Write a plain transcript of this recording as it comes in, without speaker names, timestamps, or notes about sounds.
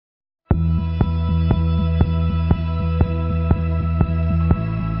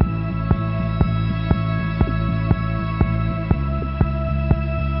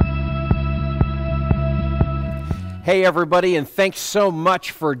Hey everybody, and thanks so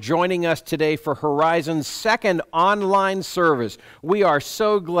much for joining us today for Horizon's second online service. We are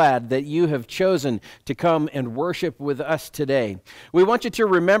so glad that you have chosen to come and worship with us today. We want you to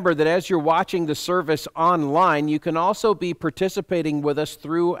remember that as you're watching the service online, you can also be participating with us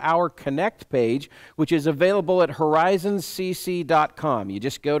through our Connect page, which is available at horizonscc.com. You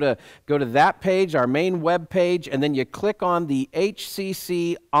just go to that page, our main web page, and then you click on the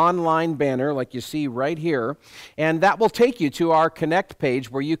HCC online banner like you see right here, and that will take you to our Connect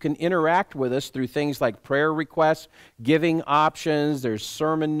page where you can interact with us through things like prayer requests, giving options, there's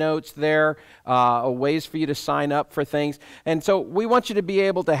sermon notes there, ways for you to sign up for things. And so we want you to be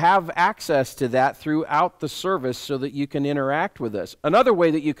able to have access to that throughout the service so that you can interact with us. Another way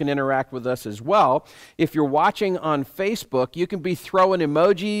that you can interact with us as well, if you're watching on Facebook, you can be throwing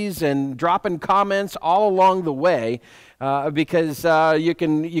emojis and dropping comments all along the way. Because you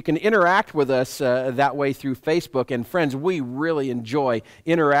can interact with us that way through Facebook. And friends, we really enjoy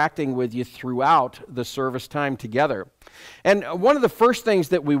interacting with you throughout the service time together. And one of the first things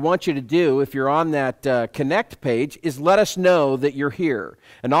that we want you to do if you're on that Connect page is let us know that you're here.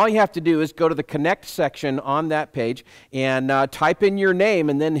 And all you have to do is go to the Connect section on that page and type in your name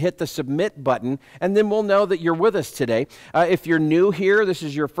and then hit the Submit button, and then we'll know that you're with us today. If you're new here, this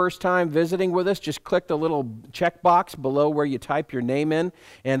is your first time visiting with us, just click the little checkbox below where you type your name in,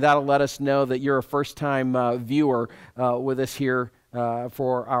 and that'll let us know that you're a first-time viewer with us here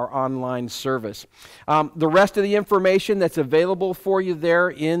for our online service. The rest of the information that's available for you there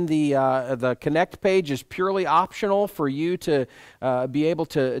in the Connect page is purely optional for you to be able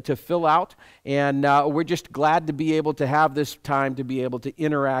to fill out, and we're just glad to be able to have this time to be able to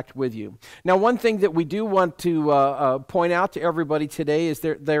interact with you. Now, one thing that we do want to point out to everybody today is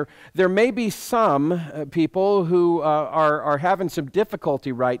there may be some people who are having some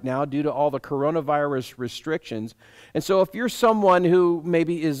difficulty right now due to all the coronavirus restrictions, and so if you're someone who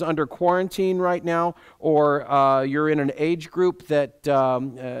maybe is under quarantine right now, or you're in an age group that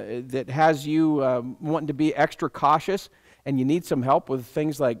has you wanting to be extra cautious and you need some help with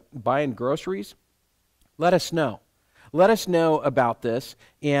things like buying groceries, let us know. Let us know about this,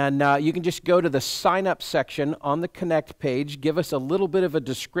 and you can just go to the sign up section on the Connect page, give us a little bit of a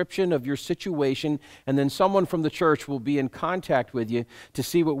description of your situation, and then someone from the church will be in contact with you to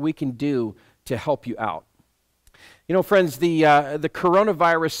see what we can do to help you out. You know, friends, the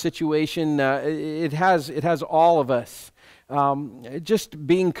coronavirus situation, it has all of us just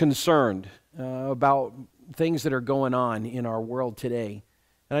being concerned about things that are going on in our world today.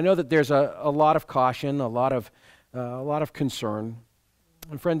 And I know that there's a lot of caution, a lot of concern.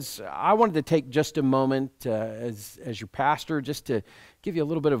 And friends, I wanted to take just a moment as your pastor just to give you a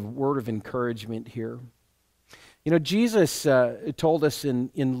little bit of word of encouragement here. You know, Jesus told us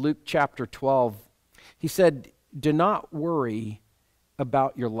in Luke chapter 12, he said, "Do not worry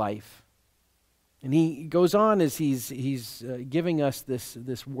about your life." And he goes on as he's giving us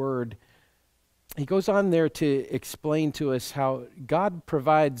this word. He goes on there to explain to us how God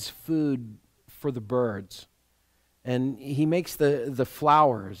provides food for the birds. And he makes the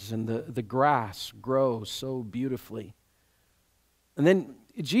flowers and the grass grow so beautifully. And then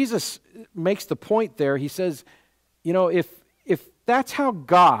Jesus makes the point there. He says, you know, if that's how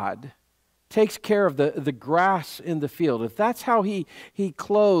God takes care of the grass in the field, if that's how he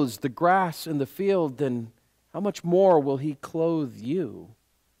clothes the grass in the field, then how much more will he clothe you?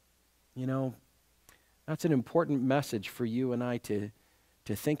 You know, that's an important message for you and I to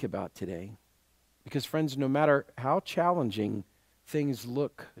think about today. Because friends, no matter how challenging things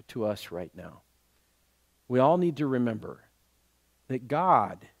look to us right now, we all need to remember that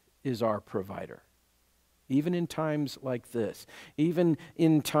God is our provider. Even in times like this, even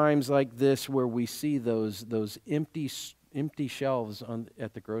in times like this where we see those empty shelves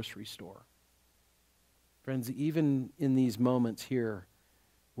at the grocery store. Friends, even in these moments here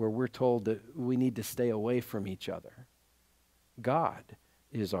where we're told that we need to stay away from each other, God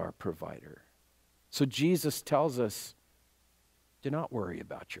is our provider. So Jesus tells us, do not worry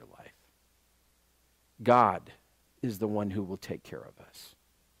about your life. God is the one who will take care of us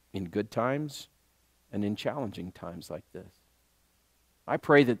in good times and in challenging times like this. I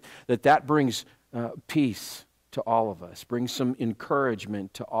pray that brings peace to all of us, brings some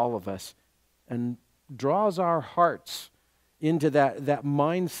encouragement to all of us, and draws our hearts into that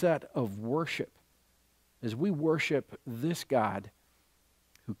mindset of worship as we worship this God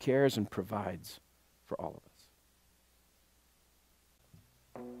who cares and provides for all of us.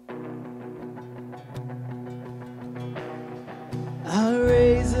 I'll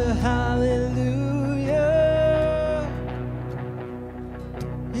raise a hallelujah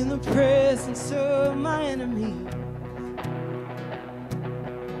in the presence of my enemy.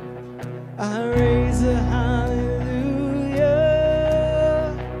 I raise a hallelujah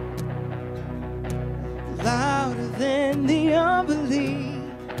louder than the unbelief.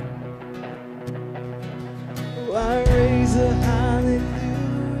 Oh, I raise a hallelujah.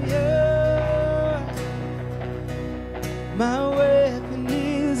 My weapon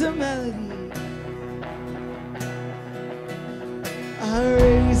is a melody. I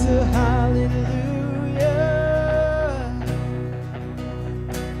raise a hallelujah.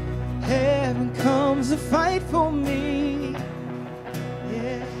 Heaven comes to fight for me.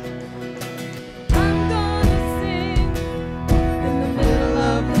 Yeah. I'm gonna sing in the middle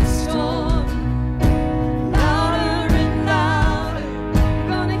of the storm, louder and louder.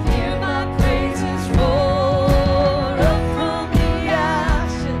 Gonna hear my praises roar up from the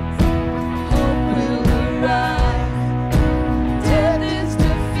ashes. Hope will arise. Death is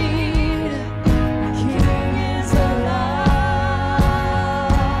defeated. The King is alive.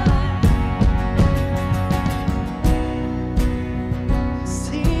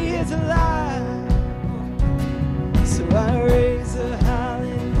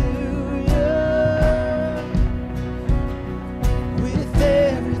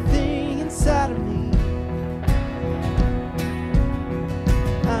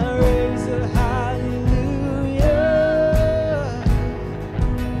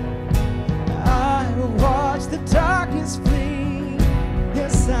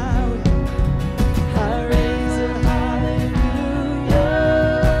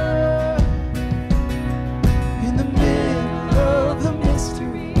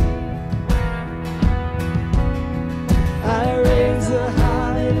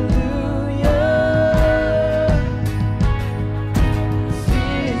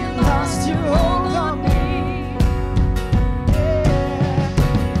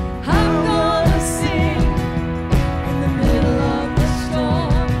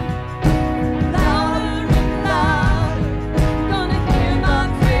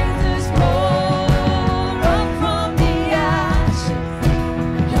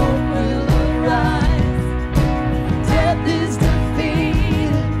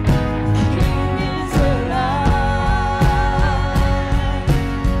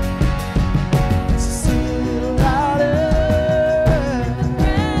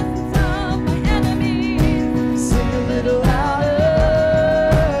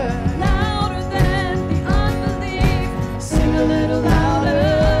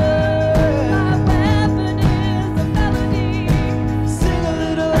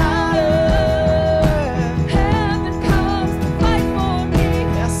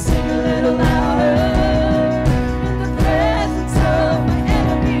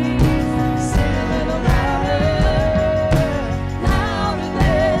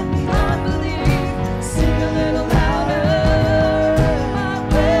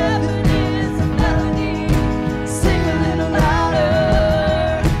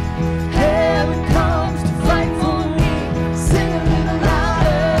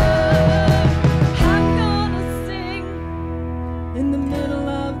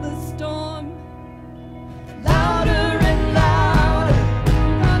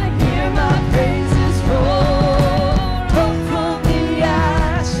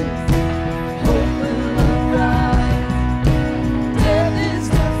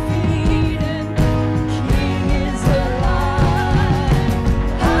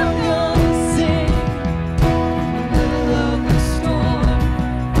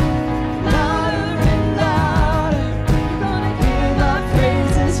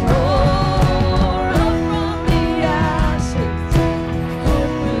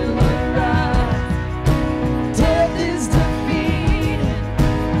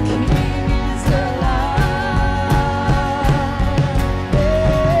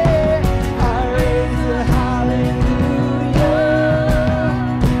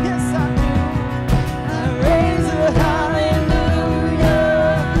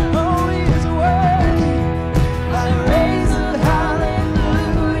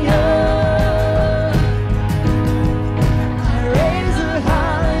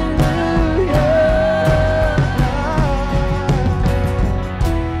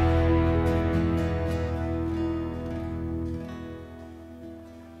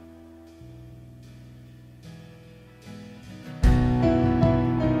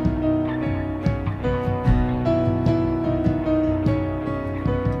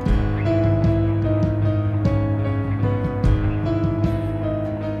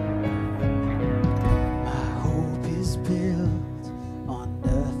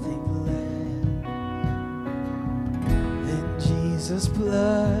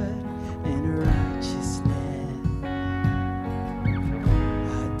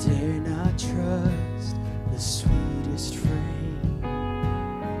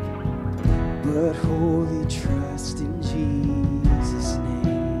 but wholly trust in Jesus'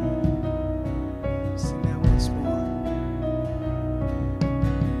 name. Sing that once more.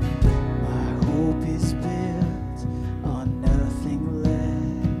 My hope is built on nothing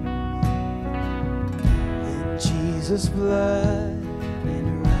less than Jesus' blood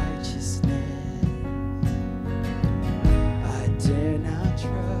and righteousness. I dare not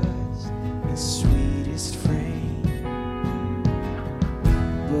trust the sweetest frame,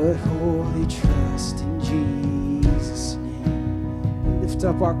 but wholly trust in Jesus' name. Lift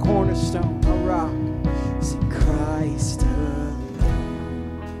up our cornerstone, our rock. Sing Christ alone,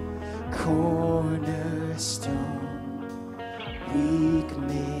 cornerstone, weak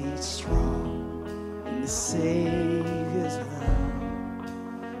made strong in the Savior's love.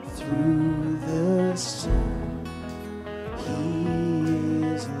 Through the storm, He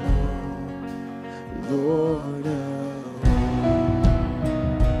is Lord, Lord of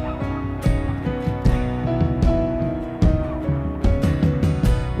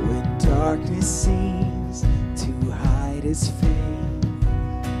darkness seems to hide His face,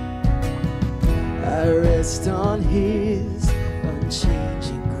 I rest on His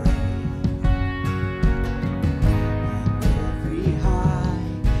unchanging grace. In every high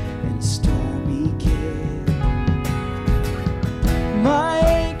and stormy gale, my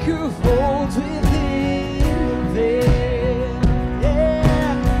anchor holds within the veil.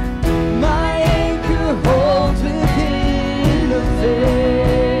 Yeah, my anchor holds within the veil.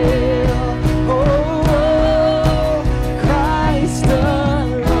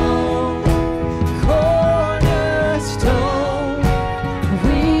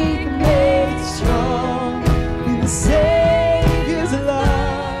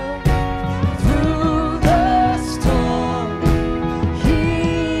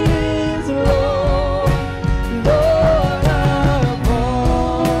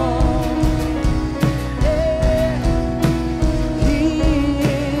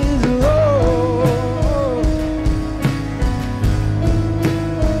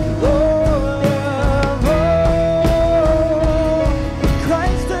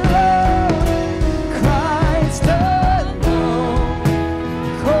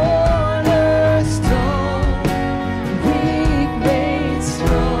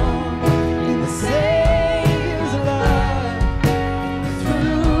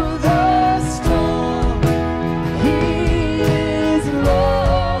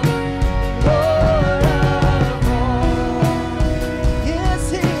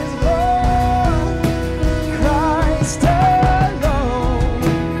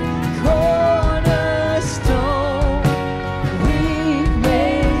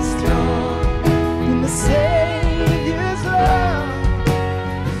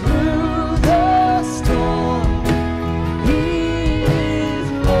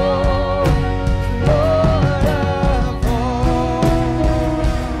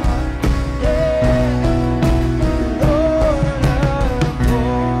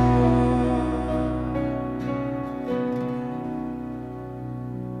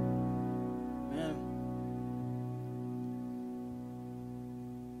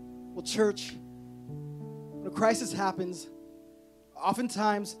 Well, church, when a crisis happens,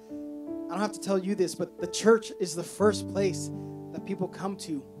 oftentimes, I don't have to tell you this, but the church is the first place that people come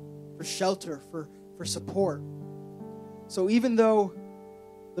to for shelter, for support. So even though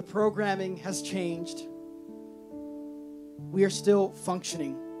the programming has changed, we are still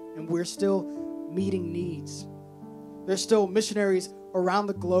functioning and we're still meeting needs. There's still missionaries around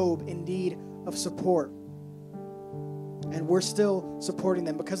the globe in need of support. And we're still supporting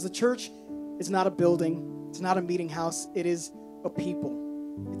them because the church is not a building. It's not a meeting house. It is a people.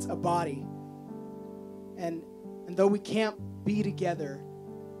 It's a body. And though we can't be together,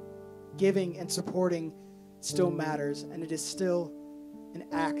 giving and supporting still matters. And it is still an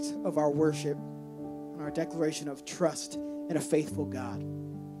act of our worship and our declaration of trust in a faithful God.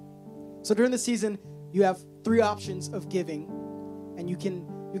 So during the season, you have 3 options of giving. And you can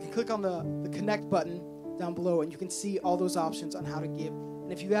click on the connect button down below, and you can see all those options on how to give.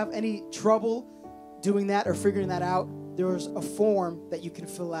 And if you have any trouble doing that or figuring that out, there's a form that you can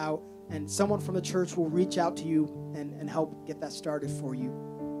fill out, and someone from the church will reach out to you and help get that started for you.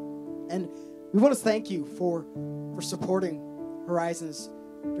 And we want to thank you for supporting Horizons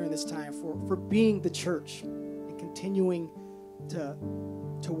during this time, for being the church and continuing to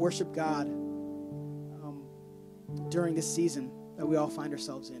worship God during this season that we all find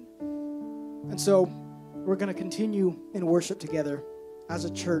ourselves in. And so we're going to continue in worship together as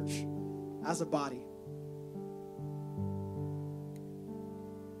a church, as a body.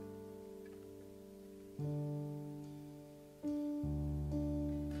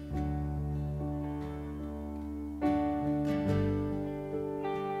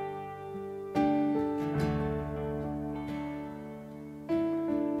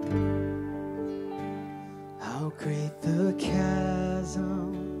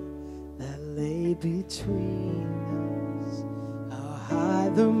 between us. How high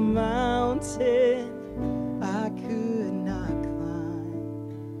the mountain I could not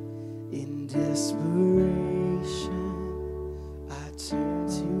climb. In desperation, I turned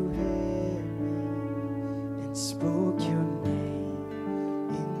to heaven and spoke your name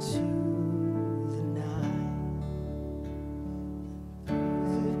into the night.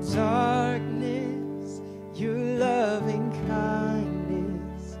 Through the darkness, your loving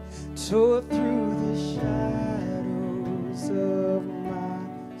kindness tore through the shadows of my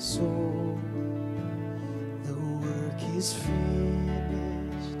soul. The work is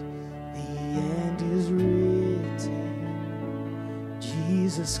finished, the end is written.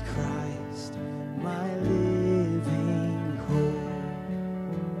 Jesus Christ, my living hope.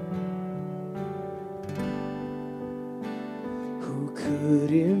 Who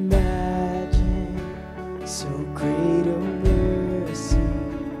could imagine so great a mercy?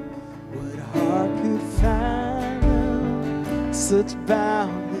 What heart could fathom such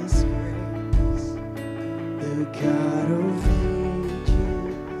boundless grace? The God of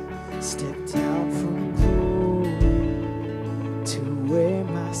ages stepped down from glory to wear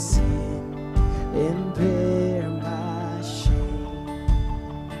my sin and bear my shame.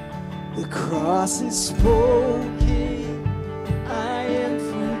 The cross is spoken, I am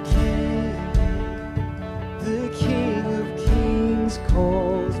forgiven. The King of Kings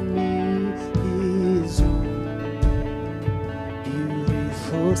calls me his own.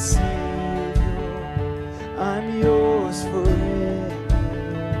 Beautiful Savior, I'm yours forever.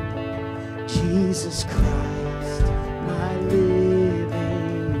 Jesus Christ, my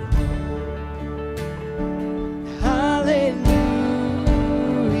living hope. Hallelujah,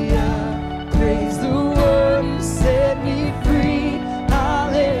 praise the one who set me free.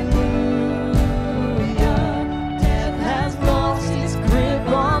 Hallelujah, death has lost its grip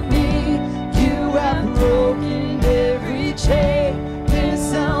on me. You have broken every chain. There's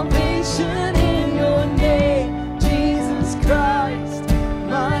salvation in your name, Jesus Christ,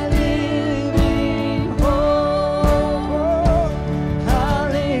 my living hope.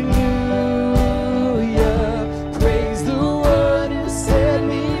 Hallelujah, praise the one who set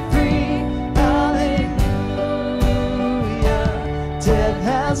me free. Hallelujah, death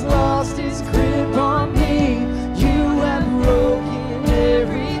has lost its grip on me. You have broken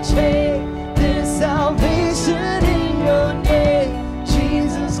every chain. There's salvation in your name,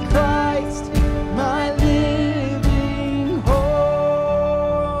 Jesus Christ, my living hope.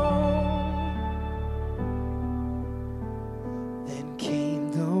 Then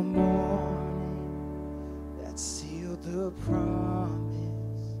came the morning that sealed the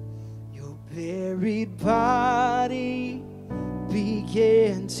promise. Your buried body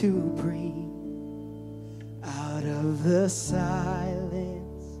began to breathe. Out of the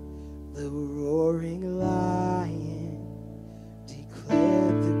silence, the roaring lion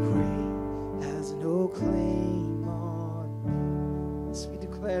declared the grave has no claim on me. Yes, we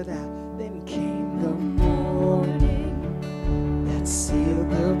declare that. Then came the morning that sealed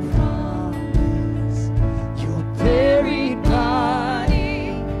the promise. Your buried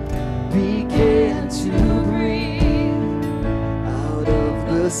body began to breathe. Out of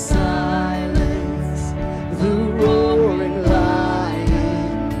the silence, the roaring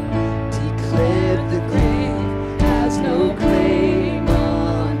lion declared the grave has no claim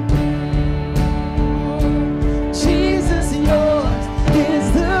on me. Jesus, yours is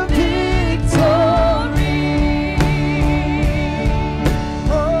the victory.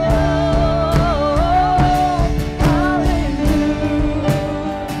 Oh, hallelujah,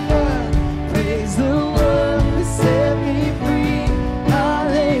 praise the one who set me free.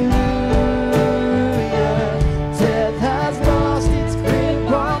 Hallelujah.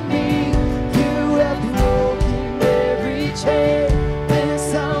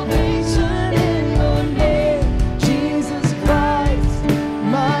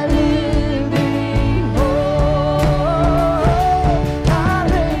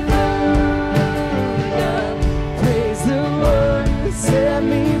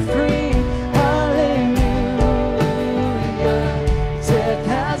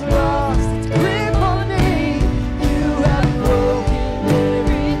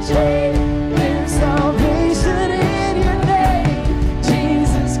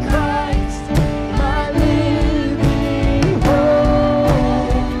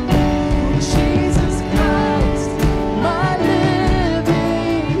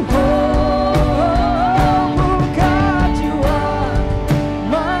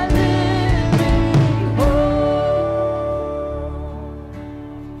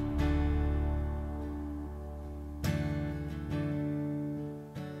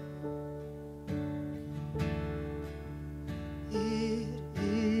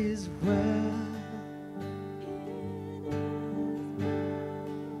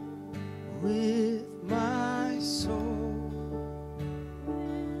 with my soul.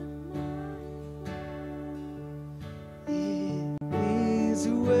 It is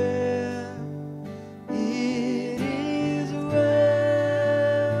well, it is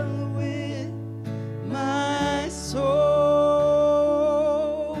well with my soul.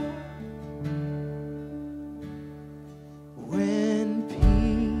 When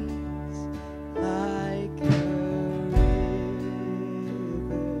peace like a river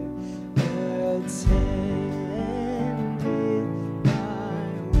attended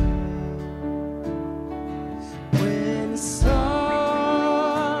my way, when sorrows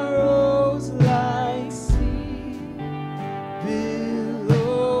like sea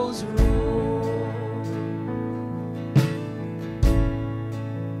billows roll,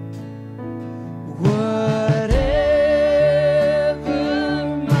 whatever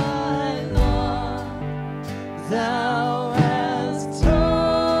my lot, thou hast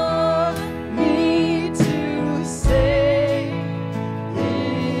taught me to say,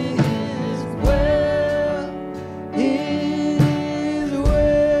 it is well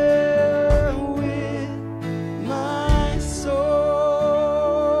with my soul.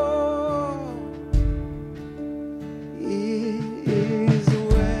 It is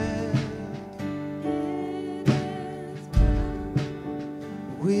well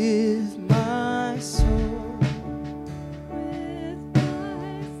with my soul.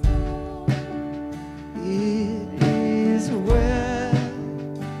 It is well.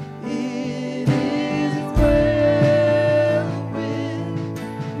 It is well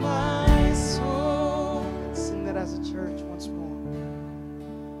with my soul. Let's sing that as a church once more.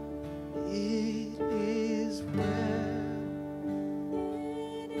 It is well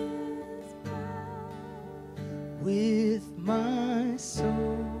with my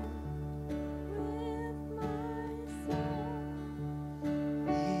soul.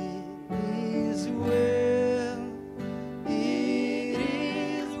 It is well. It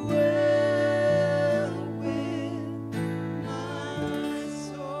is well with my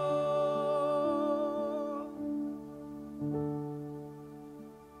soul.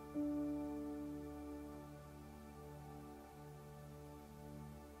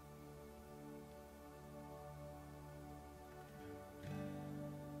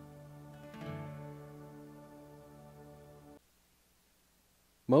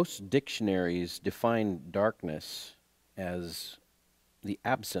 Most dictionaries define darkness as the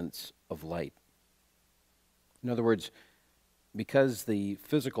absence of light. In other words, because the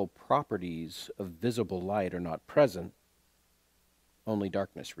physical properties of visible light are not present, only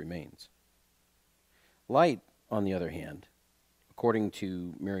darkness remains. Light, on the other hand, according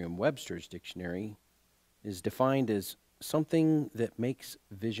to Merriam-Webster's dictionary, is defined as something that makes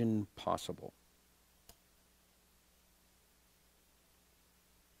vision possible.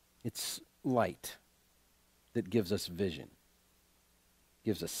 It's light that gives us vision,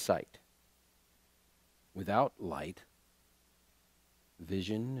 gives us sight. Without light,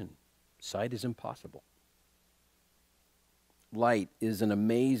 vision and sight is impossible. Light is an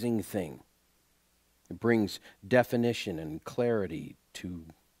amazing thing. It brings definition and clarity to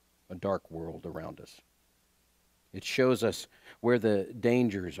a dark world around us. It shows us where the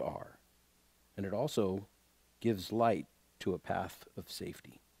dangers are, and it also gives light to a path of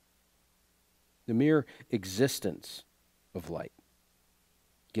safety. The mere existence of light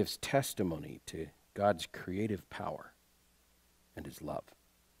gives testimony to God's creative power and His love.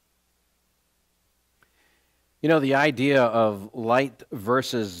 You know, the idea of light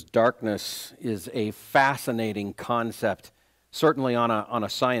versus darkness is a fascinating concept, certainly on a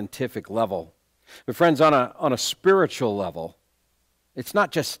scientific level. But friends, on a spiritual level, it's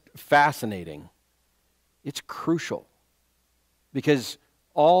not just fascinating, it's crucial. Because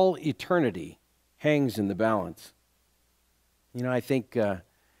all eternity hangs in the balance. You know, I think that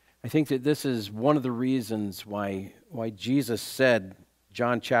this is one of the reasons why Jesus said,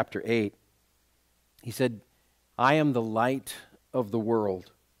 John chapter 8, He said, I am the light of the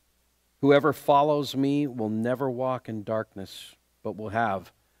world. Whoever follows me will never walk in darkness, but will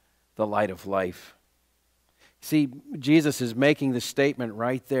have the light of life. See, Jesus is making the statement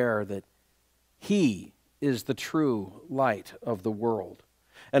right there that He is the true light of the world.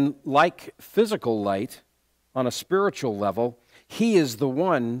 And like physical light, on a spiritual level, He is the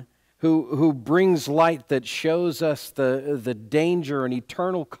one who brings light that shows us the danger and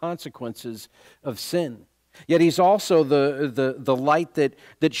eternal consequences of sin. Yet He's also the light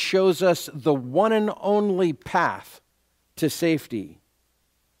that shows us the one and only path to safety.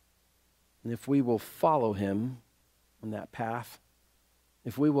 And if we will follow Him on that path,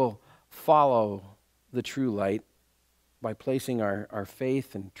 if we will follow the true light by placing our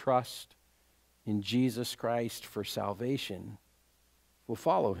faith and trust in Jesus Christ for salvation will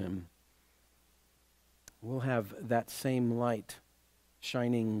follow him, we'll have that same light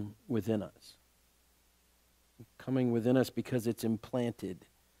shining within us, coming within us because it's implanted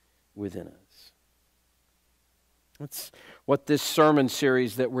within us. That's what this sermon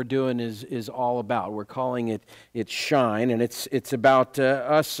series that we're doing is all about. We're calling it Shine, and it's about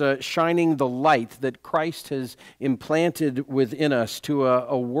us shining the light that Christ has implanted within us to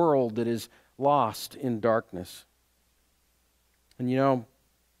a world that is lost in darkness. And you know,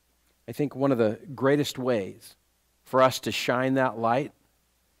 I think one of the greatest ways for us to shine that light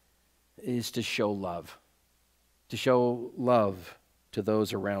is to show love. To show love to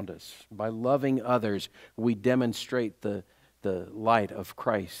those around us. By loving others, we demonstrate the light of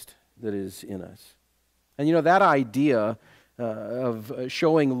Christ that is in us. And you know, that idea of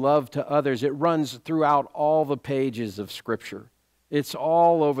showing love to others, it runs throughout all the pages of Scripture. It's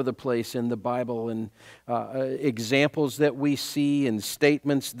all over the place in the Bible, and examples that we see and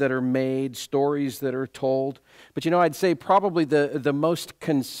statements that are made, stories that are told. But you know, I'd say probably the most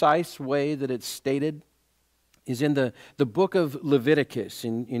concise way that it's stated is in the book of Leviticus,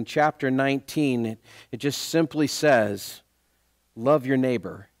 in chapter 19. It just simply says, love your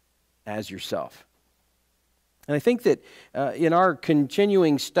neighbor as yourself. And I think that in our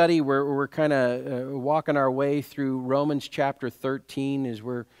continuing study, we're kind of walking our way through Romans chapter 13 as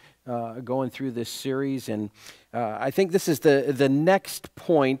we're going through this series. And I think this is the next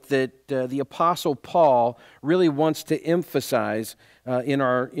point that the Apostle Paul really wants to emphasize in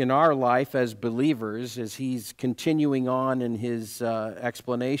our life as believers, as he's continuing on in his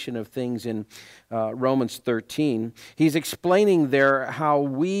explanation of things in Romans 13. He's explaining there how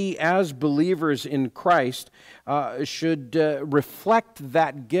we as believers in Christ should reflect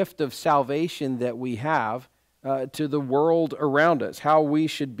that gift of salvation that we have to the world around us, how we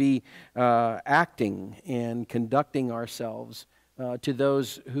should be acting and conducting ourselves to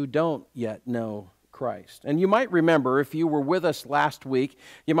those who don't yet know Christ. And you might remember, if you were with us last week,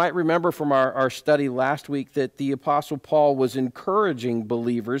 you might remember from our study last week that the Apostle Paul was encouraging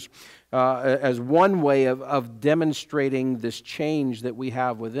believers as one way of demonstrating this change that we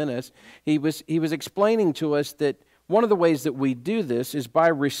have within us. He was explaining to us that one of the ways that we do this is by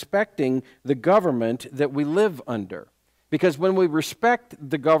respecting the government that we live under. Because when we respect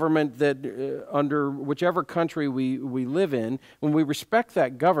the government that under whichever country we live in, when we respect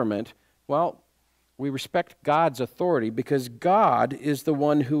that government, well, we respect God's authority because God is the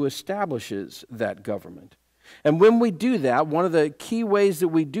one who establishes that government. And when we do that, one of the key ways that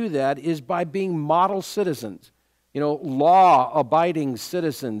we do that is by being model citizens. You know, law-abiding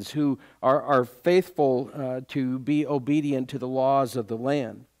citizens who are faithful to be obedient to the laws of the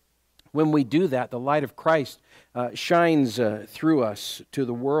land. When we do that, the light of Christ shines through us to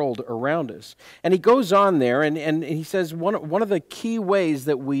the world around us. And he goes on there and he says one of the key ways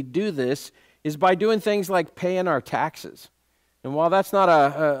that we do this is by doing things like paying our taxes. And while that's not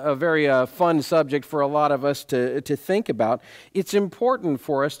a very fun subject for a lot of us to think about, it's important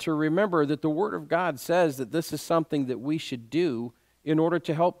for us to remember that the Word of God says that this is something that we should do in order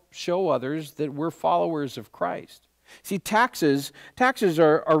to help show others that we're followers of Christ. See, taxes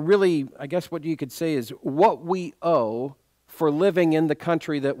are really, I guess what you could say is what we owe for living in the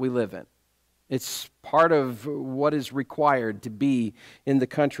country that we live in. It's part of what is required to be in the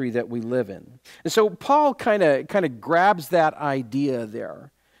country that we live in. And so Paul kind of grabs that idea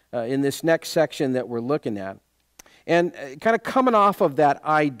there in this next section that we're looking at. And kind of coming off of that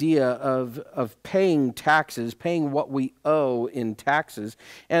idea of paying taxes, paying what we owe in taxes.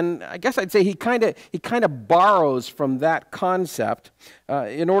 And I guess I'd say he kind of borrows from that concept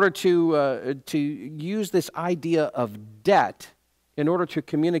in order to use this idea of debt in order to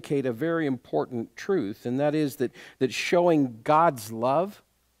communicate a very important truth, and that is that showing God's love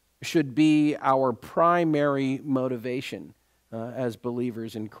should be our primary motivation as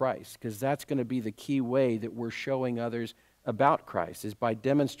believers in Christ, because that's going to be the key way that we're showing others about Christ, is by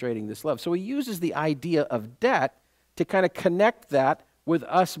demonstrating this love. So he uses the idea of debt to kind of connect that with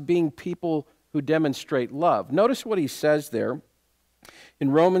us being people who demonstrate love. Notice what he says there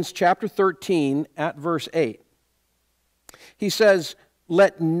in Romans chapter 13 at verse 8. He says,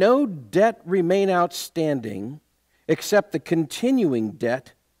 "Let no debt remain outstanding except the continuing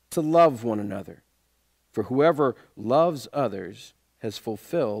debt to love one another. For whoever loves others has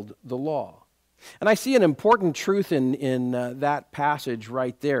fulfilled the law." And I see an important truth in that passage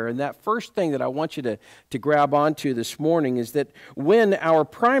right there. And that first thing that I want you to grab onto this morning is that when our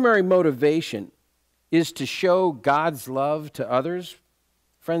primary motivation is to show God's love to others,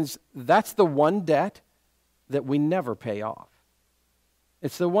 friends, that's the one debt that we never pay off.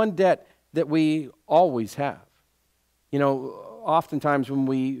 It's the one debt that we always have. You know, oftentimes when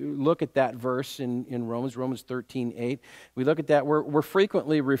we look at that verse in Romans 13:8, we look at that, we're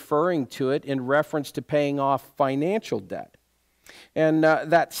frequently referring to it in reference to paying off financial debt. And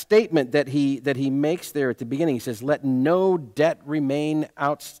that statement that he makes there at the beginning, he says, let no debt remain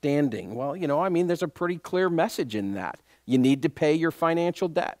outstanding. Well, you know, I mean, there's a pretty clear message in that. You need to pay your financial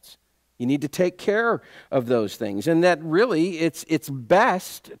debts. You need to take care of those things. And that really, it's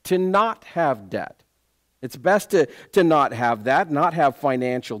best to not have debt. It's best to not have that, not have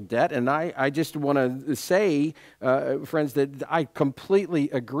financial debt. And I just want to say, friends, that I completely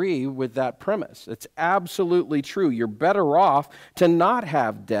agree with that premise. It's absolutely true. You're better off to not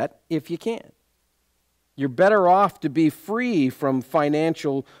have debt if you can. You're better off to be free from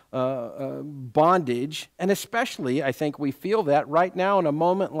financial bondage. And especially, I think we feel that right now in a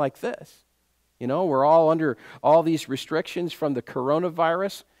moment like this. You know, we're all under all these restrictions from the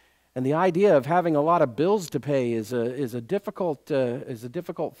coronavirus. And the idea of having a lot of bills to pay is a difficult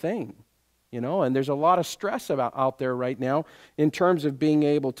thing, you know. And there's a lot of stress out there right now in terms of being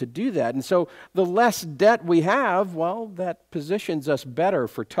able to do that. And so the less debt we have, well, that positions us better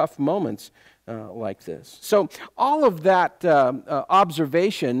for tough moments like this. So all of that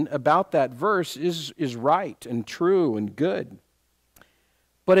observation about that verse is right and true and good.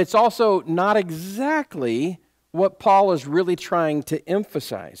 But it's also not exactly what Paul is really trying to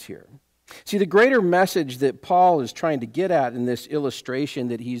emphasize here. See, the greater message that Paul is trying to get at in this illustration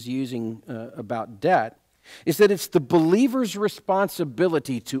that he's using about debt is that it's the believer's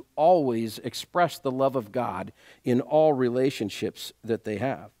responsibility to always express the love of God in all relationships that they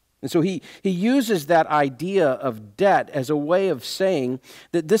have. And so he uses that idea of debt as a way of saying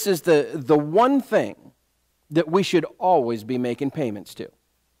that this is the one thing that we should always be making payments to.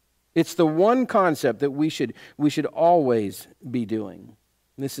 It's the one concept that we should always be doing.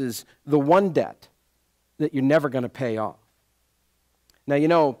 This is the one debt that you're never going to pay off. Now, you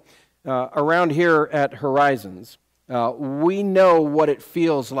know, around here at Horizons, we know what it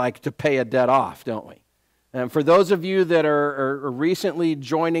feels like to pay a debt off, don't we? And for those of you that are recently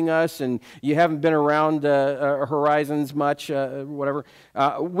joining us and you haven't been around Horizons much, whatever,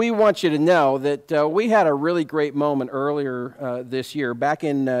 we want you to know that we had a really great moment earlier this year. Back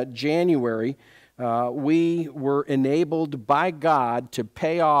in January, we were enabled by God to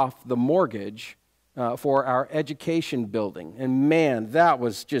pay off the mortgage for our education building. And man, that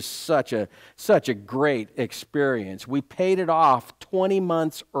was just such a great experience. We paid it off 20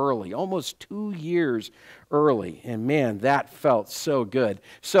 months early, almost 2 years early. And man, that felt so good.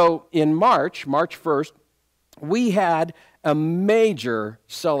 So in March 1st, we had a major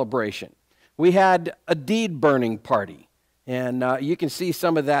celebration. We had a deed burning party. And you can see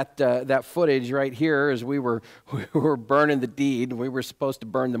some of that footage right here as we were burning the deed. We were supposed to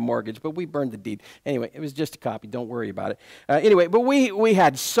burn the mortgage, but we burned the deed. Anyway, it was just a copy. Don't worry about it. Anyway, but we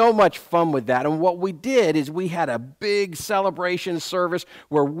had so much fun with that. And what we did is we had a big celebration service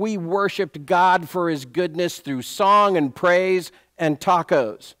where we worshiped God for His goodness through song and praise and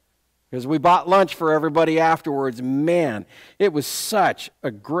tacos. Because we bought lunch for everybody afterwards. Man, it was such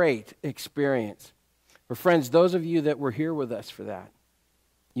a great experience. But friends, those of you that were here with us for that,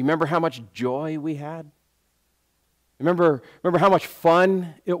 you remember how much joy we had? Remember how much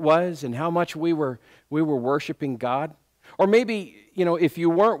fun it was and how much we were worshiping God? Or maybe, you know, if you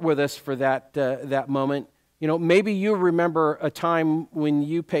weren't with us for that moment, you know, maybe you remember a time when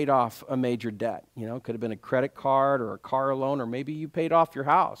you paid off a major debt. You know, it could have been a credit card or a car loan, or maybe you paid off your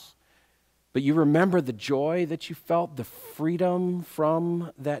house. But you remember the joy that you felt, the freedom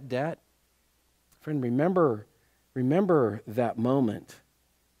from that debt? Friend, remember that moment.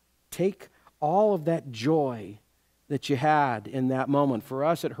 Take all of that joy that you had in that moment. For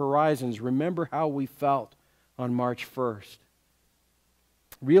us at Horizons, remember how we felt on March 1st.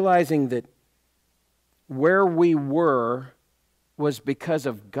 Realizing that where we were was because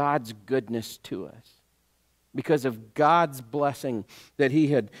of God's goodness to us. Because of God's blessing that He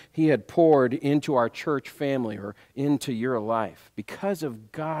had poured into our church family or into your life. Because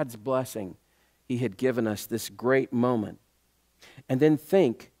of God's blessing, He had given us this great moment. And then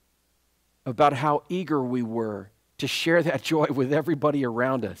think about how eager we were to share that joy with everybody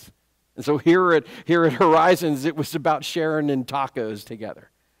around us. And so here at Horizons, it was about sharing in tacos together.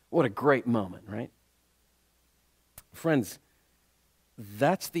 What a great moment, right? Friends,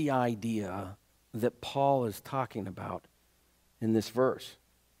 that's the idea that Paul is talking about in this verse.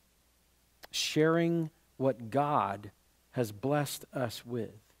 Sharing what God has blessed us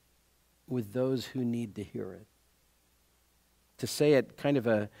with those who need to hear it. To say it kind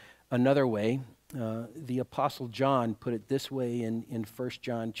of another way, The Apostle John put it this way in 1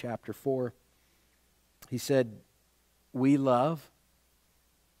 John chapter 4. He said, we love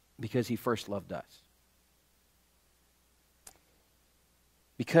because he first loved us.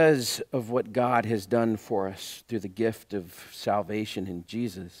 Because of what God has done for us through the gift of salvation in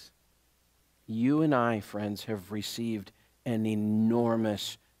Jesus, you and I, friends, have received an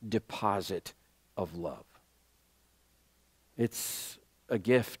enormous deposit of love. It's a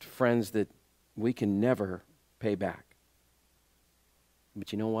gift, friends, that we can never pay back.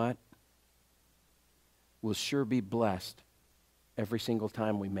 But you know what? We'll sure be blessed every single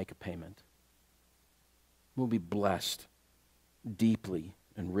time we make a payment. We'll be blessed deeply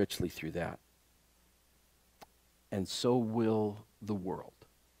and richly through that. And so will the world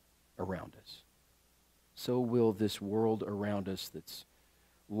around us. So will this world around us that's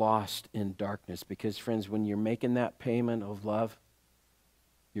lost in darkness. Because, friends, when you're making that payment of love,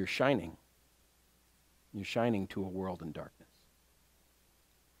 you're shining. You're shining to a world in darkness.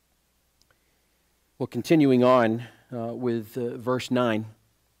 Well, continuing on with verse 9.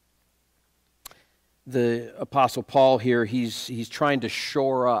 The Apostle Paul here, he's trying to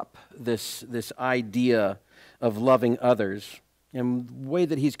shore up this idea of loving others. And the way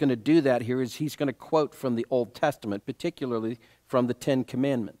that he's going to do that here is he's going to quote from the Old Testament, particularly from the Ten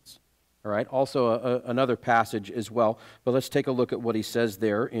Commandments. All right, also another passage as well. But let's take a look at what he says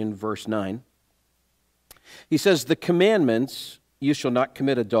there in verse 9. He says, the commandments, you shall not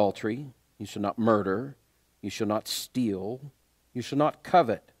commit adultery, you shall not murder, you shall not steal, you shall not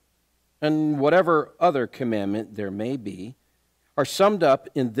covet, and whatever other commandment there may be, are summed up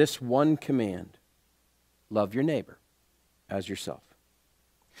in this one command: love your neighbor as yourself.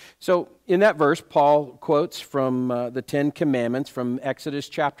 So in that verse, Paul quotes from the Ten Commandments from Exodus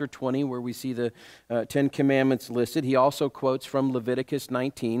chapter 20, where we see the Ten Commandments listed. He also quotes from Leviticus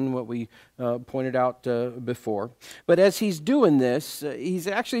 19, what we pointed out before. But as he's doing this, he's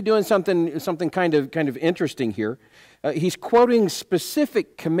actually doing something kind of interesting here. He's quoting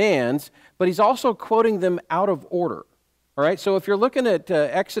specific commands, but he's also quoting them out of order. All right, so if you're looking at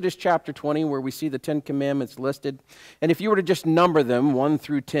Exodus chapter 20, where we see the Ten Commandments listed, and if you were to just number them 1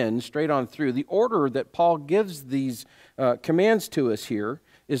 through 10, straight on through, the order that Paul gives these commands to us here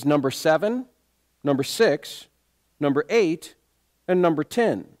is number 7, number 6, number 8, and number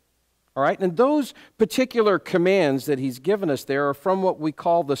 10. All right, and those particular commands that he's given us there are from what we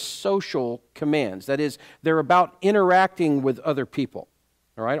call the social commands. That is, they're about interacting with other people.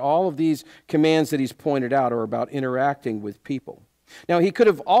 All right, all of these commands that he's pointed out are about interacting with people. Now, he could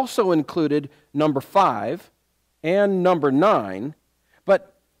have also included number 5 and number 9,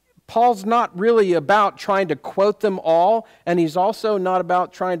 but Paul's not really about trying to quote them all, and he's also not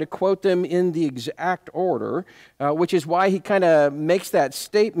about trying to quote them in the exact order, which is why he kind of makes that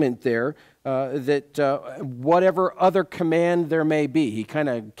statement there that whatever other command there may be. He kind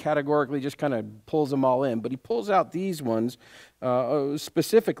of categorically just kind of pulls them all in, but he pulls out these ones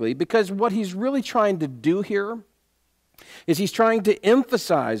specifically because what he's really trying to do here is he's trying to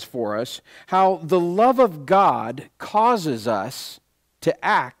emphasize for us how the love of God causes us to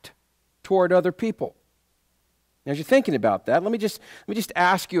act toward other people. Now, as you're thinking about that, let me just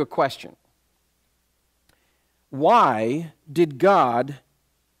ask you a question. Why did God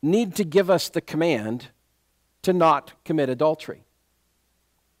need to give us the command to not commit adultery?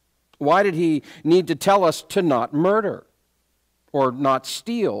 Why did he need to tell us to not murder, or not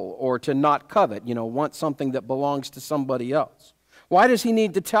steal, or to not covet, want something that belongs to somebody else? Why does he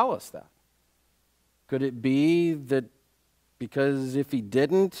need to tell us that? Could it be that because if he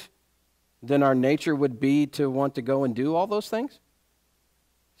didn't, then our nature would be to want to go and do all those things?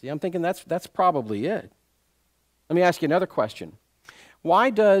 See, I'm thinking that's probably it. Let me ask you another question. Why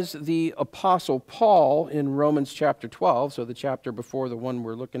does the Apostle Paul in Romans chapter 12, so the chapter before the one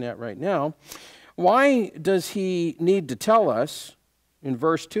we're looking at right now, why does he need to tell us in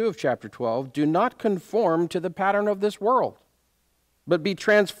verse 2 of chapter 12, do not conform to the pattern of this world, but be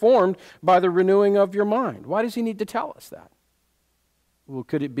transformed by the renewing of your mind? Why does he need to tell us that? Well,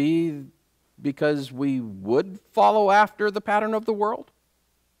 could it be because we would follow after the pattern of the world?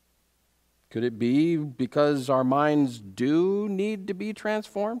 Could it be because our minds do need to be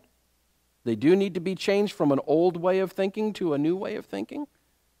transformed? They do need to be changed from an old way of thinking to a new way of thinking?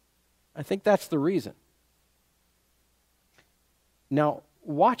 I think that's the reason. Now,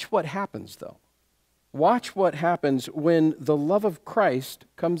 watch what happens, though. Watch what happens when the love of Christ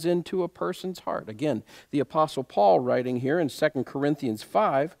comes into a person's heart. Again, the Apostle Paul writing here in 2 Corinthians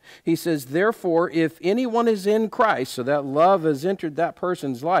 5, he says, "Therefore, if anyone is in Christ," so that love has entered that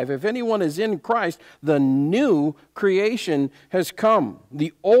person's life, "if anyone is in Christ, the new creation has come.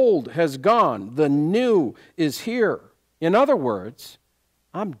 The old has gone. The new is here." In other words,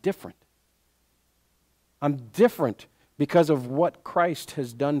 I'm different. I'm different because of what Christ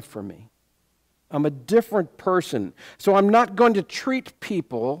has done for me. I'm a different person. So I'm not going to treat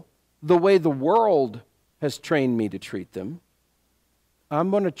people the way the world has trained me to treat them.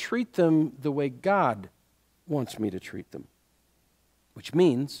 I'm going to treat them the way God wants me to treat them. Which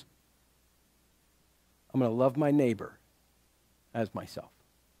means I'm going to love my neighbor as myself.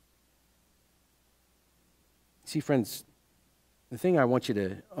 See, friends, the thing I want you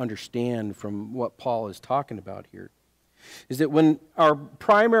to understand from what Paul is talking about here is that when our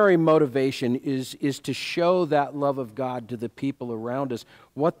primary motivation is to show that love of God to the people around us,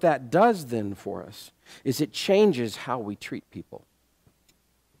 what that does then for us is it changes how we treat people.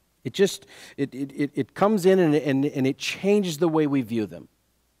 It comes in and it changes the way we view them,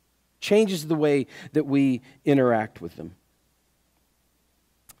 changes the way that we interact with them.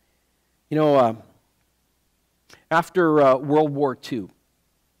 You know, after World War II,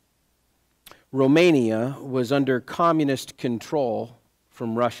 Romania was under communist control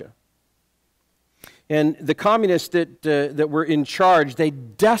from Russia. And the communists that were in charge, they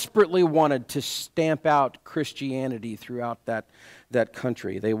desperately wanted to stamp out Christianity throughout that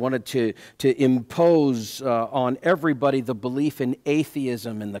country. They wanted to impose on everybody the belief in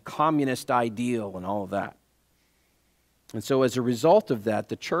atheism and the communist ideal and all of that. And so as a result of that,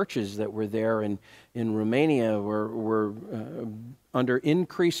 the churches that were there in Romania were under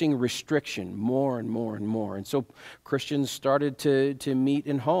increasing restriction, more and more and more. And so Christians started to meet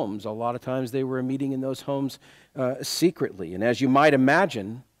in homes. A lot of times they were meeting in those homes secretly. And as you might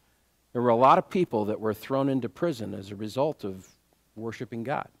imagine, there were a lot of people that were thrown into prison as a result of worshiping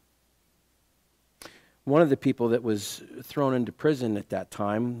God. One of the people that was thrown into prison at that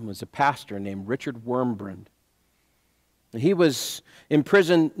time was a pastor named Richard Wurmbrand. He was in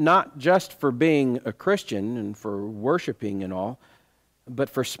prison not just for being a Christian and for worshiping and all, but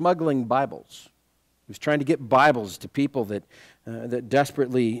for smuggling Bibles. He was trying to get Bibles to people that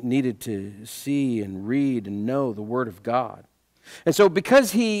desperately needed to see and read and know the Word of God. And so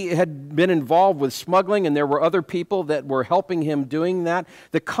because he had been involved with smuggling and there were other people that were helping him doing that,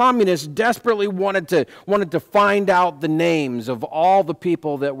 the communists desperately wanted to find out the names of all the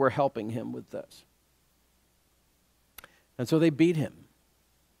people that were helping him with this. And so they beat him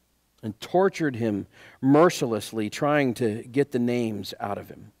and tortured him mercilessly, trying to get the names out of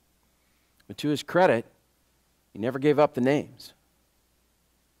him. But to his credit, he never gave up the names.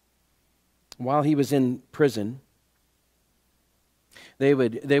 While he was in prison, they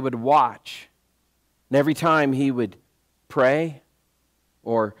would watch, and every time he would pray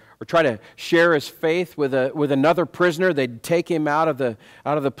or try to share his faith with another prisoner, they'd take him out of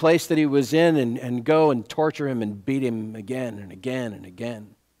the place that he was in and go and torture him and beat him again and again and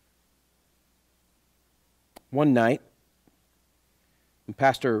again. One night, when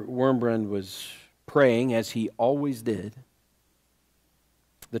Pastor Wurmbrand was praying, as he always did,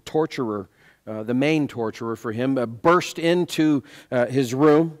 the torturer, the main torturer for him, burst into his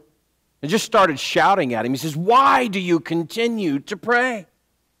room and just started shouting at him. He says, "Why do you continue to pray?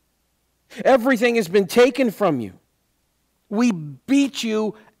 Everything has been taken from you. We beat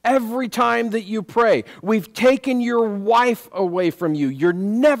you every time that you pray. We've taken your wife away from you. You're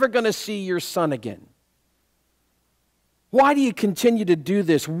never going to see your son again. Why do you continue to do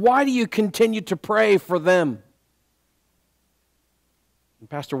this? Why do you continue to pray for them?" And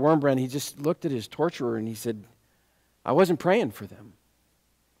Pastor Wurmbrand, he just looked at his torturer and he said, "I wasn't praying for them.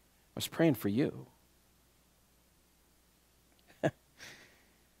 I was praying for you."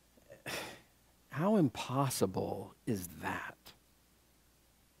 How impossible is that?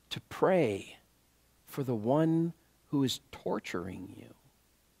 To pray for the one who is torturing you.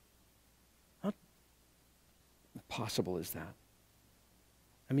 How impossible is that?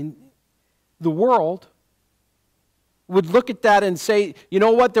 I mean, the world would look at that and say, you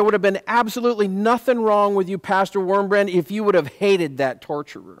know what, there would have been absolutely nothing wrong with you, Pastor Wurmbrand, if you would have hated that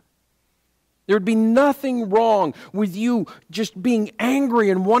torturer. There would be nothing wrong with you just being angry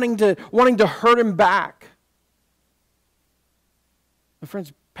and wanting to hurt him back. My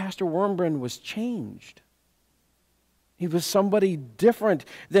friends, Pastor Wurmbrand was changed. He was somebody different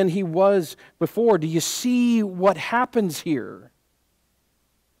than he was before. Do you see what happens here?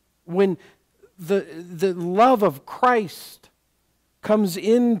 When the love of Christ comes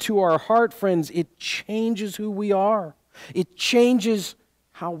into our heart, friends, it changes who we are. It changes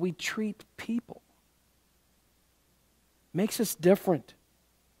how we treat people. Makes us different.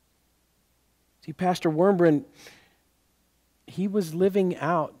 See, Pastor Wurmbrand, he was living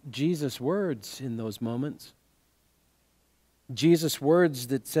out Jesus' words in those moments. Jesus' words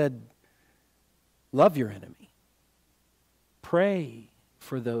that said, love your enemy. Pray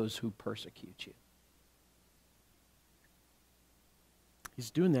for those who persecute you. He's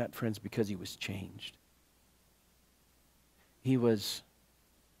doing that, friends, because he was changed. He was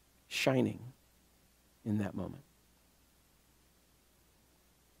shining in that moment.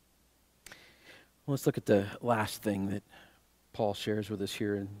 Let's look at the last thing that Paul shares with us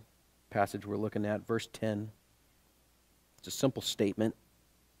here in the passage we're looking at, verse 10. It's a simple statement.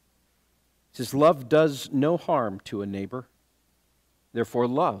 It says, love does no harm to a neighbor. Therefore,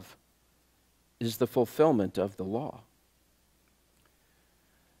 love is the fulfillment of the law.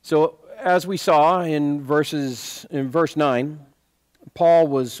 So, as we saw in verse 9, Paul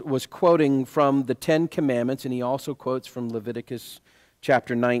was quoting from the Ten Commandments, and he also quotes from Leviticus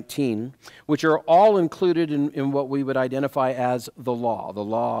chapter 19, which are all included in what we would identify as the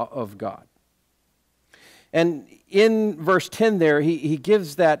law of God. And in verse 10 there, he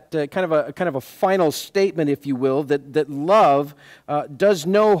gives that kind of a final statement, if you will, that love does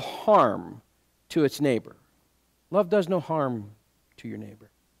no harm to its neighbor. Love does no harm to your neighbor.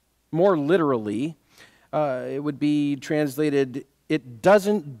 More literally, it would be translated, it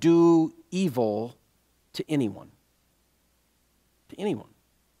doesn't do evil to anyone. To anyone.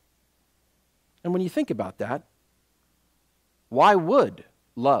 And when you think about that, why would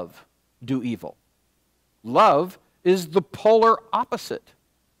love do evil? Love is the polar opposite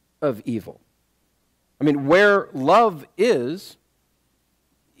of evil. I mean, where love is,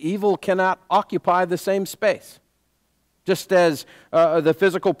 evil cannot occupy the same space. Just as the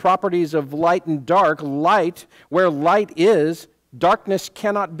physical properties of light and dark, where light is, darkness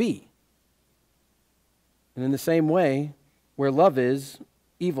cannot be. And in the same way, where love is,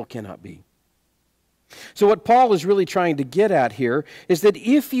 evil cannot be. So what Paul is really trying to get at here is that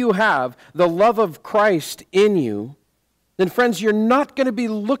if you have the love of Christ in you, then friends, you're not going to be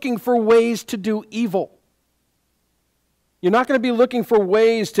looking for ways to do evil. You're not going to be looking for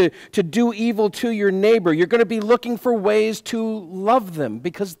ways to do evil to your neighbor. You're going to be looking for ways to love them,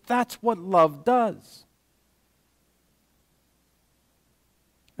 because that's what love does.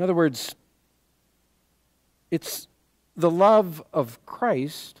 In other words, it's the love of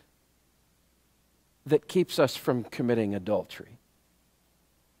Christ that keeps us from committing adultery.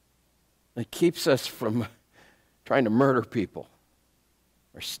 It keeps us from trying to murder people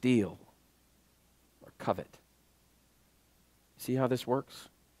or steal or covet. See how this works?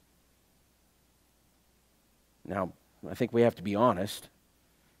 Now, I think we have to be honest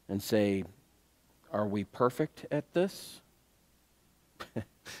and say, are we perfect at this?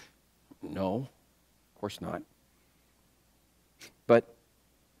 No, of course not. But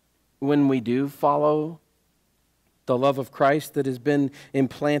when we do follow the love of Christ that has been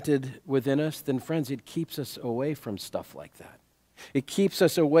implanted within us, then friends, it keeps us away from stuff like that. It keeps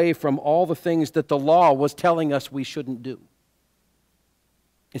us away from all the things that the law was telling us we shouldn't do.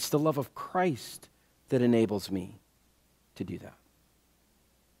 It's the love of Christ that enables me to do that.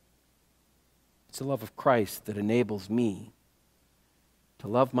 It's the love of Christ that enables me to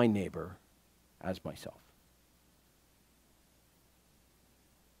love my neighbor as myself.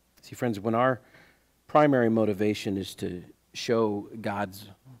 See, friends, when our primary motivation is to show God's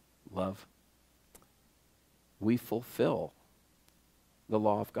love, we fulfill the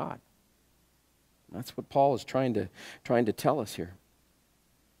law of God. That's what Paul is trying to tell us here.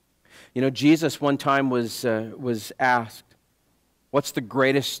 You know, Jesus one time was asked, what's the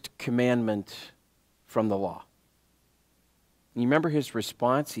greatest commandment from the law? You remember his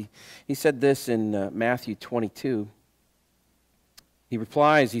response? He said this in Matthew 22. He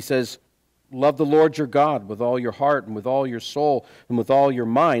replies, he says, love the Lord your God with all your heart and with all your soul and with all your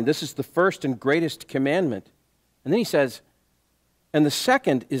mind. This is the first and greatest commandment. And then he says, and the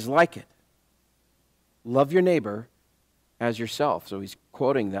second is like it. Love your neighbor as yourself. So he's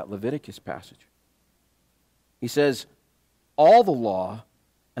quoting that Leviticus passage. He says, all the law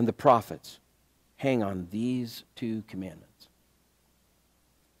and the prophets hang on these two commandments.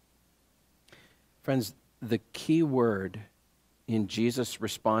 Friends, the key word in Jesus'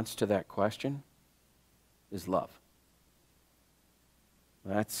 response to that question is love.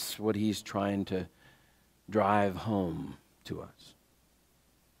 That's what he's trying to drive home to us.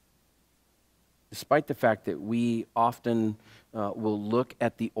 despite the fact that we often will look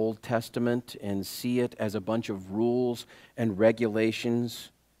at the Old Testament and see it as a bunch of rules and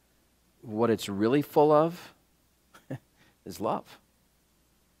regulations, what it's really full of is love.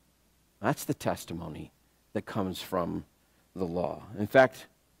 That's the testimony that comes from the law. In fact,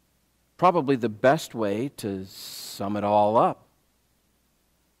 probably the best way to sum it all up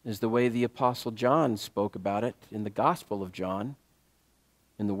is the way the Apostle John spoke about it in the Gospel of John,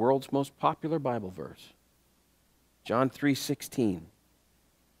 in the world's most popular Bible verse. John 3:16,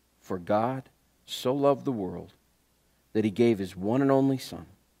 "For God so loved the world that he gave his one and only Son,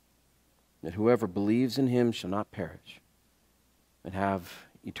 that whoever believes in him shall not perish, but have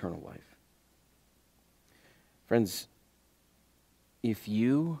eternal life." Friends, if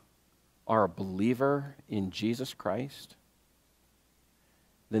you are a believer in Jesus Christ,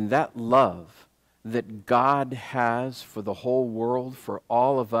 then that love that God has for the whole world, for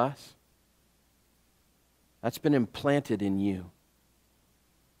all of us, that's been implanted in you.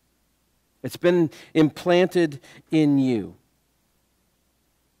 It's been implanted in you.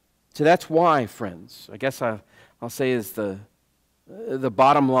 So that's why, friends, I guess I'll say is the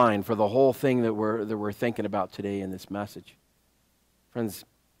bottom line for the whole thing that we're thinking about today in this message. Friends,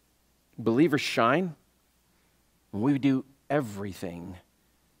 believers shine when we do everything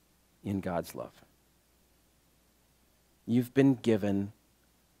in God's love. You've been given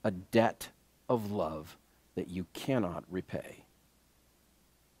a debt of love that you cannot repay.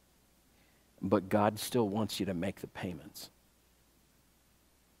 But God still wants you to make the payments.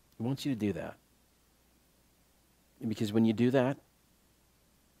 He wants you to do that. Because when you do that,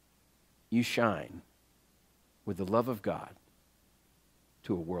 you shine with the love of God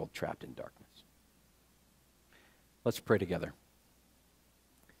to a world trapped in darkness. Let's pray together.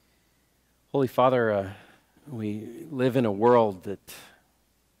 Holy Father, we live in a world that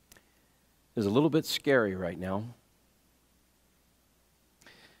is a little bit scary right now.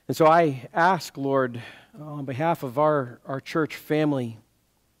 And so I ask, Lord, on behalf of our church family,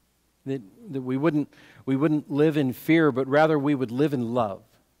 that we wouldn't live in fear, but rather we would live in love.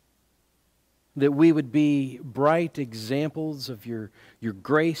 That we would be bright examples of your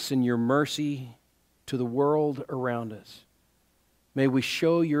grace and your mercy to the world around us. May we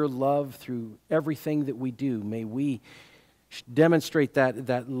show your love through everything that we do. May we demonstrate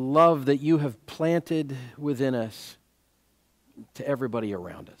that love that you have planted within us to everybody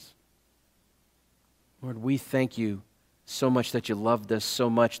around us. Lord, we thank you so much that you loved us, so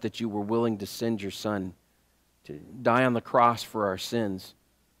much that you were willing to send your Son to die on the cross for our sins.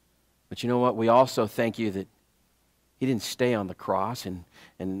 But you know what? We also thank you that he didn't stay on the cross, and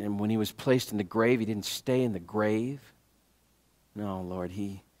when he was placed in the grave, he didn't stay in the grave. No, Lord,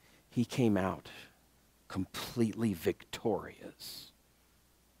 he came out completely victorious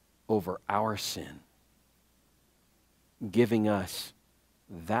over our sin, giving us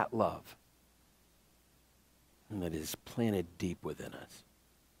that love that is planted deep within us.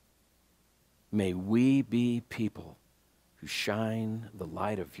 May we be people who shine the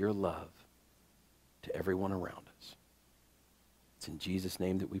light of your love to everyone around us. It's in Jesus'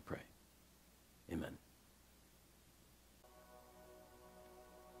 name that we pray. Amen.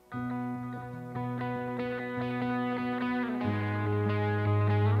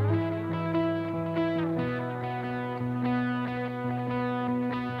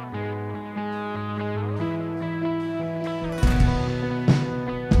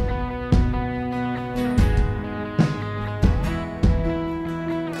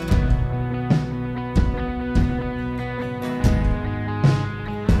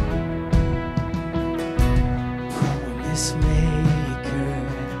 Promise maker,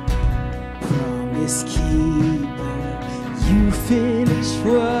 promise keeper, you finish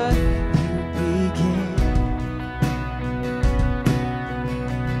what you began.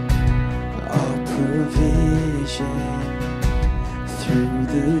 Our provision through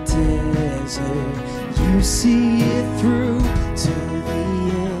the desert, you see it through to the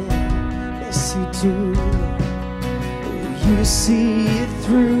end. Yes, you do. Oh, you see it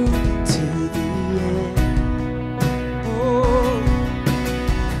through to the end.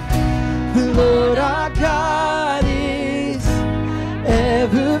 Lord, our God is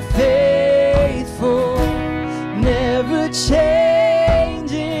ever faithful, never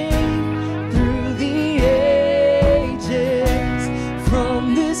changing through the ages.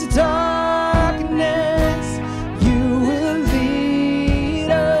 From this darkness, you will lead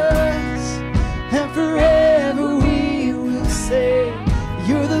us, and forever we will say,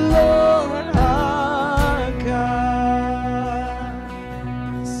 you're the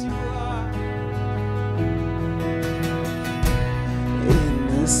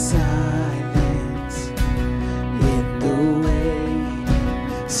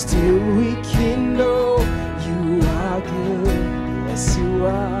Still we can know you are good. Yes, you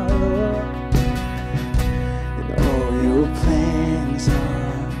are, Lord. And all your plans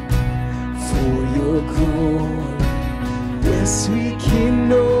are for your glory. Yes, we can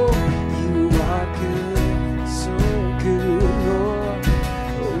know you are good, so good, Lord.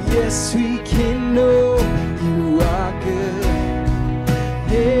 Oh, yes, we can know you are good.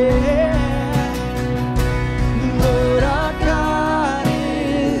 Yeah. Lord, our God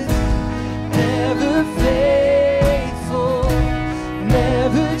is ever faithful,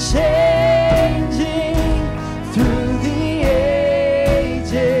 never changing through the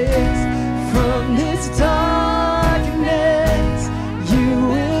ages. From this darkness, you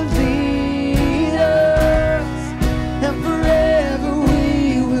will lead us, and forever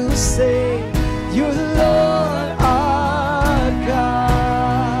we will say, you're the Lord our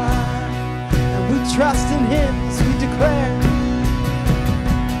God. And we trust in Him as we declare,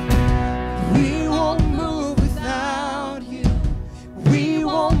 we won't move without you. We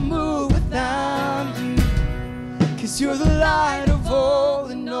won't move without you. 'Cause you're the light of all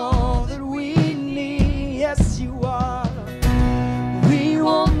and all that we need. Yes, you are. We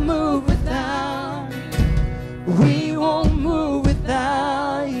won't move without you. We won't move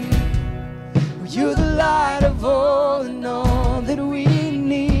without you. You're the light of all and all that we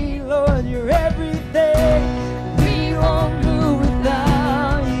need. Lord, you're everything. We won't move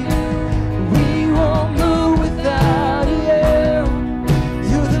without you. We won't move without you.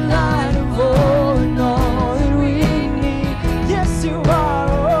 You're the light of all and all that we need. Yes, you are.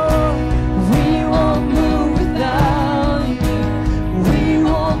 Oh, we won't move without you. We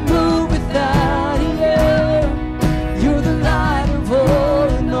won't move without you. You're the light of all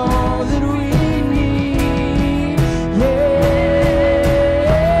and all that we need. Yeah.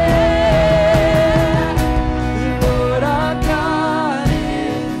 Lord, our God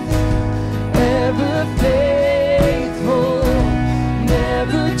is ever faithful,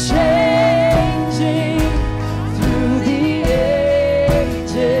 never changing through the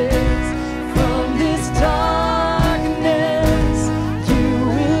ages. From this darkness, you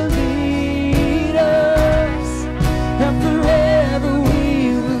will lead us, and forever we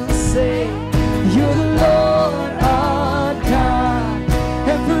will say, you're the Lord our God.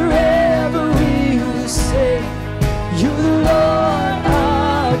 And forever we will say, you're the Lord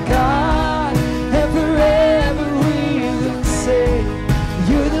our God. And forever we will say,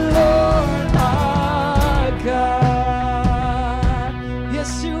 you're the Lord our God. Yes,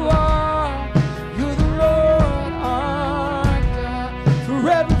 you are. You're the Lord our God.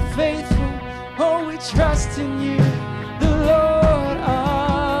 Forever faithful. Oh, we trust in you, the Lord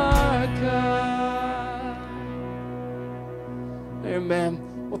our God. Amen.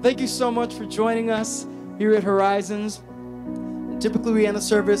 Well, thank you so much for joining us here at Horizons. Typically, we end the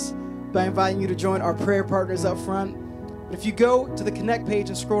service by inviting you to join our prayer partners up front. But if you go to the Connect page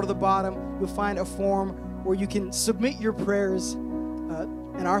and scroll to the bottom, you'll find a form where you can submit your prayers,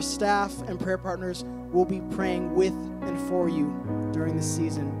 and our staff and prayer partners will be praying with and for you during this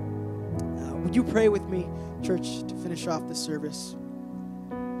season. Would you pray with me, church, to finish off this service?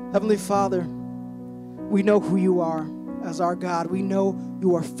 Heavenly Father, we know who you are as our God. We know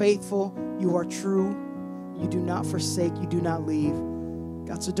you are faithful, you are true, you do not forsake, you do not leave.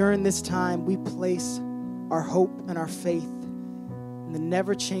 God, so during this time, we place our hope and our faith in the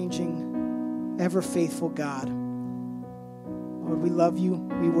never-changing, ever-faithful God. Lord, we love you.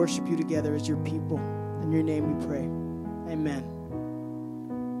 We worship you together as your people. In your name we pray. Amen.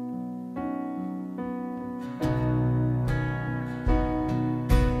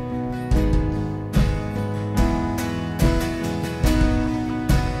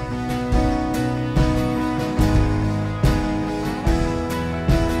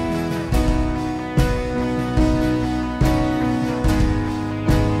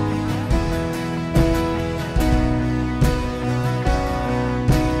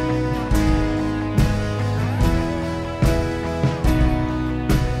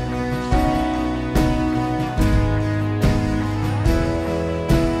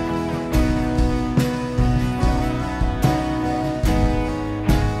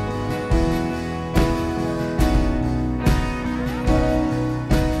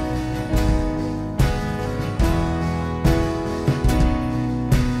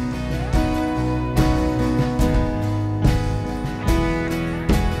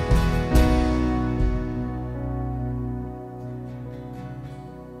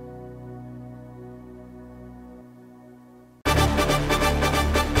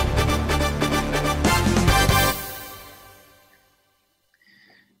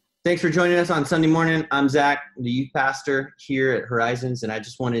 Thanks for joining us on Sunday morning. I'm Zach, the youth pastor here at Horizons, and I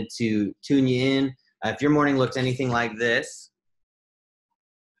just wanted to tune you in. If your morning looks anything like this,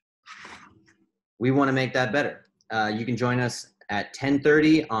 we want to make that better. You can join us at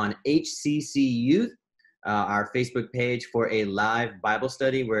 10:30 on HCC Youth, our Facebook page, for a live Bible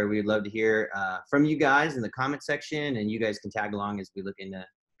study where we'd love to hear from you guys in the comment section, and you guys can tag along as we look into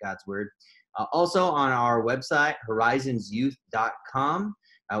God's Word. Also on our website, horizonsyouth.com,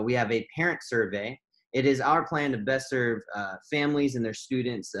 we have a parent survey. It is our plan to best serve families and their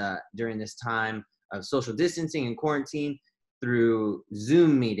students during this time of social distancing and quarantine through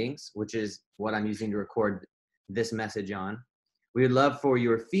Zoom meetings, which is what I'm using to record this message on. We would love for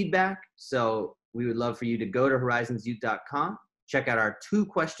your feedback, so we would love for you to go to horizonsyouth.com, check out our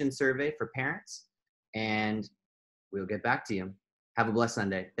 2-question survey for parents, and we'll get back to you. Have a blessed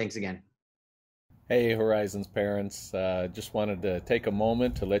Sunday. Thanks again. Hey, Horizons parents. Just wanted to take a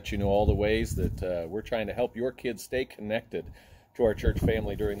moment to let you know all the ways that we're trying to help your kids stay connected to our church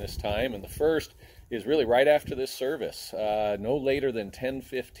family during this time. And the first is really right after this service. No later than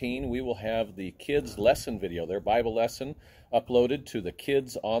 10:15, we will have the kids' lesson video, their Bible lesson, uploaded to the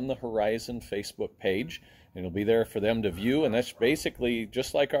Kids on the Horizon Facebook page. And it'll be there for them to view. And that's basically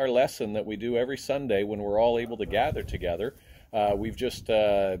just like our lesson that we do every Sunday when we're all able to gather together. We've just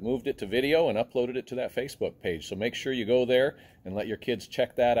moved it to video and uploaded it to that Facebook page. So make sure you go there and let your kids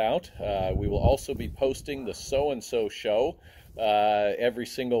check that out. We will also be posting the So-and-So Show every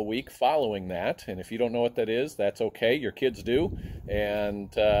single week following that. And if you don't know what that is, that's okay. Your kids do. And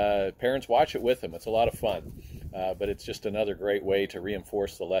parents watch it with them. It's a lot of fun. But it's just another great way to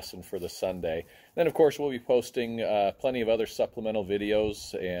reinforce the lesson for the Sunday. Then, of course, we'll be posting plenty of other supplemental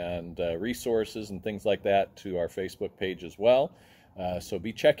videos and resources and things like that to our Facebook page as well. So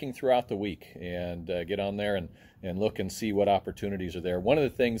be checking throughout the week and get on there and look and see what opportunities are there. One of the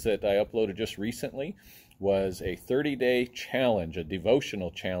things that I uploaded just recently was a 30-day challenge, a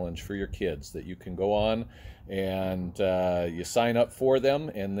devotional challenge for your kids that you can go on and you sign up for them,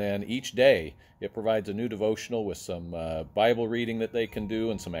 and then each day it provides a new devotional with some Bible reading that they can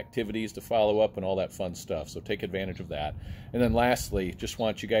do and some activities to follow up and all that fun stuff. So take advantage of that. And then lastly, just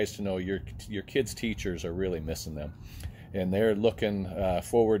want you guys to know your kids' teachers are really missing them. And they're looking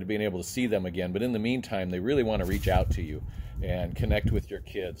forward to being able to see them again. But in the meantime, they really want to reach out to you and connect with your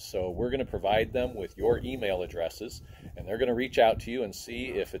kids. So we're going to provide them with your email addresses, and they're going to reach out to you and see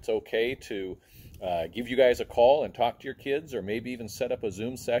if it's okay to give you guys a call and talk to your kids, or maybe even set up a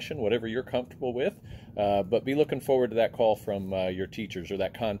Zoom session, whatever you're comfortable with. But be looking forward to that call from your teachers, or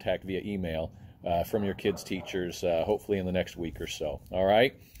that contact via email from your kids' teachers, hopefully in the next week or so. All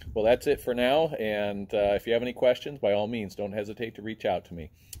right? Well, that's it for now. And if you have any questions, by all means, don't hesitate to reach out to me.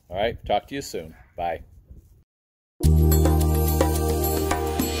 All right? Talk to you soon. Bye.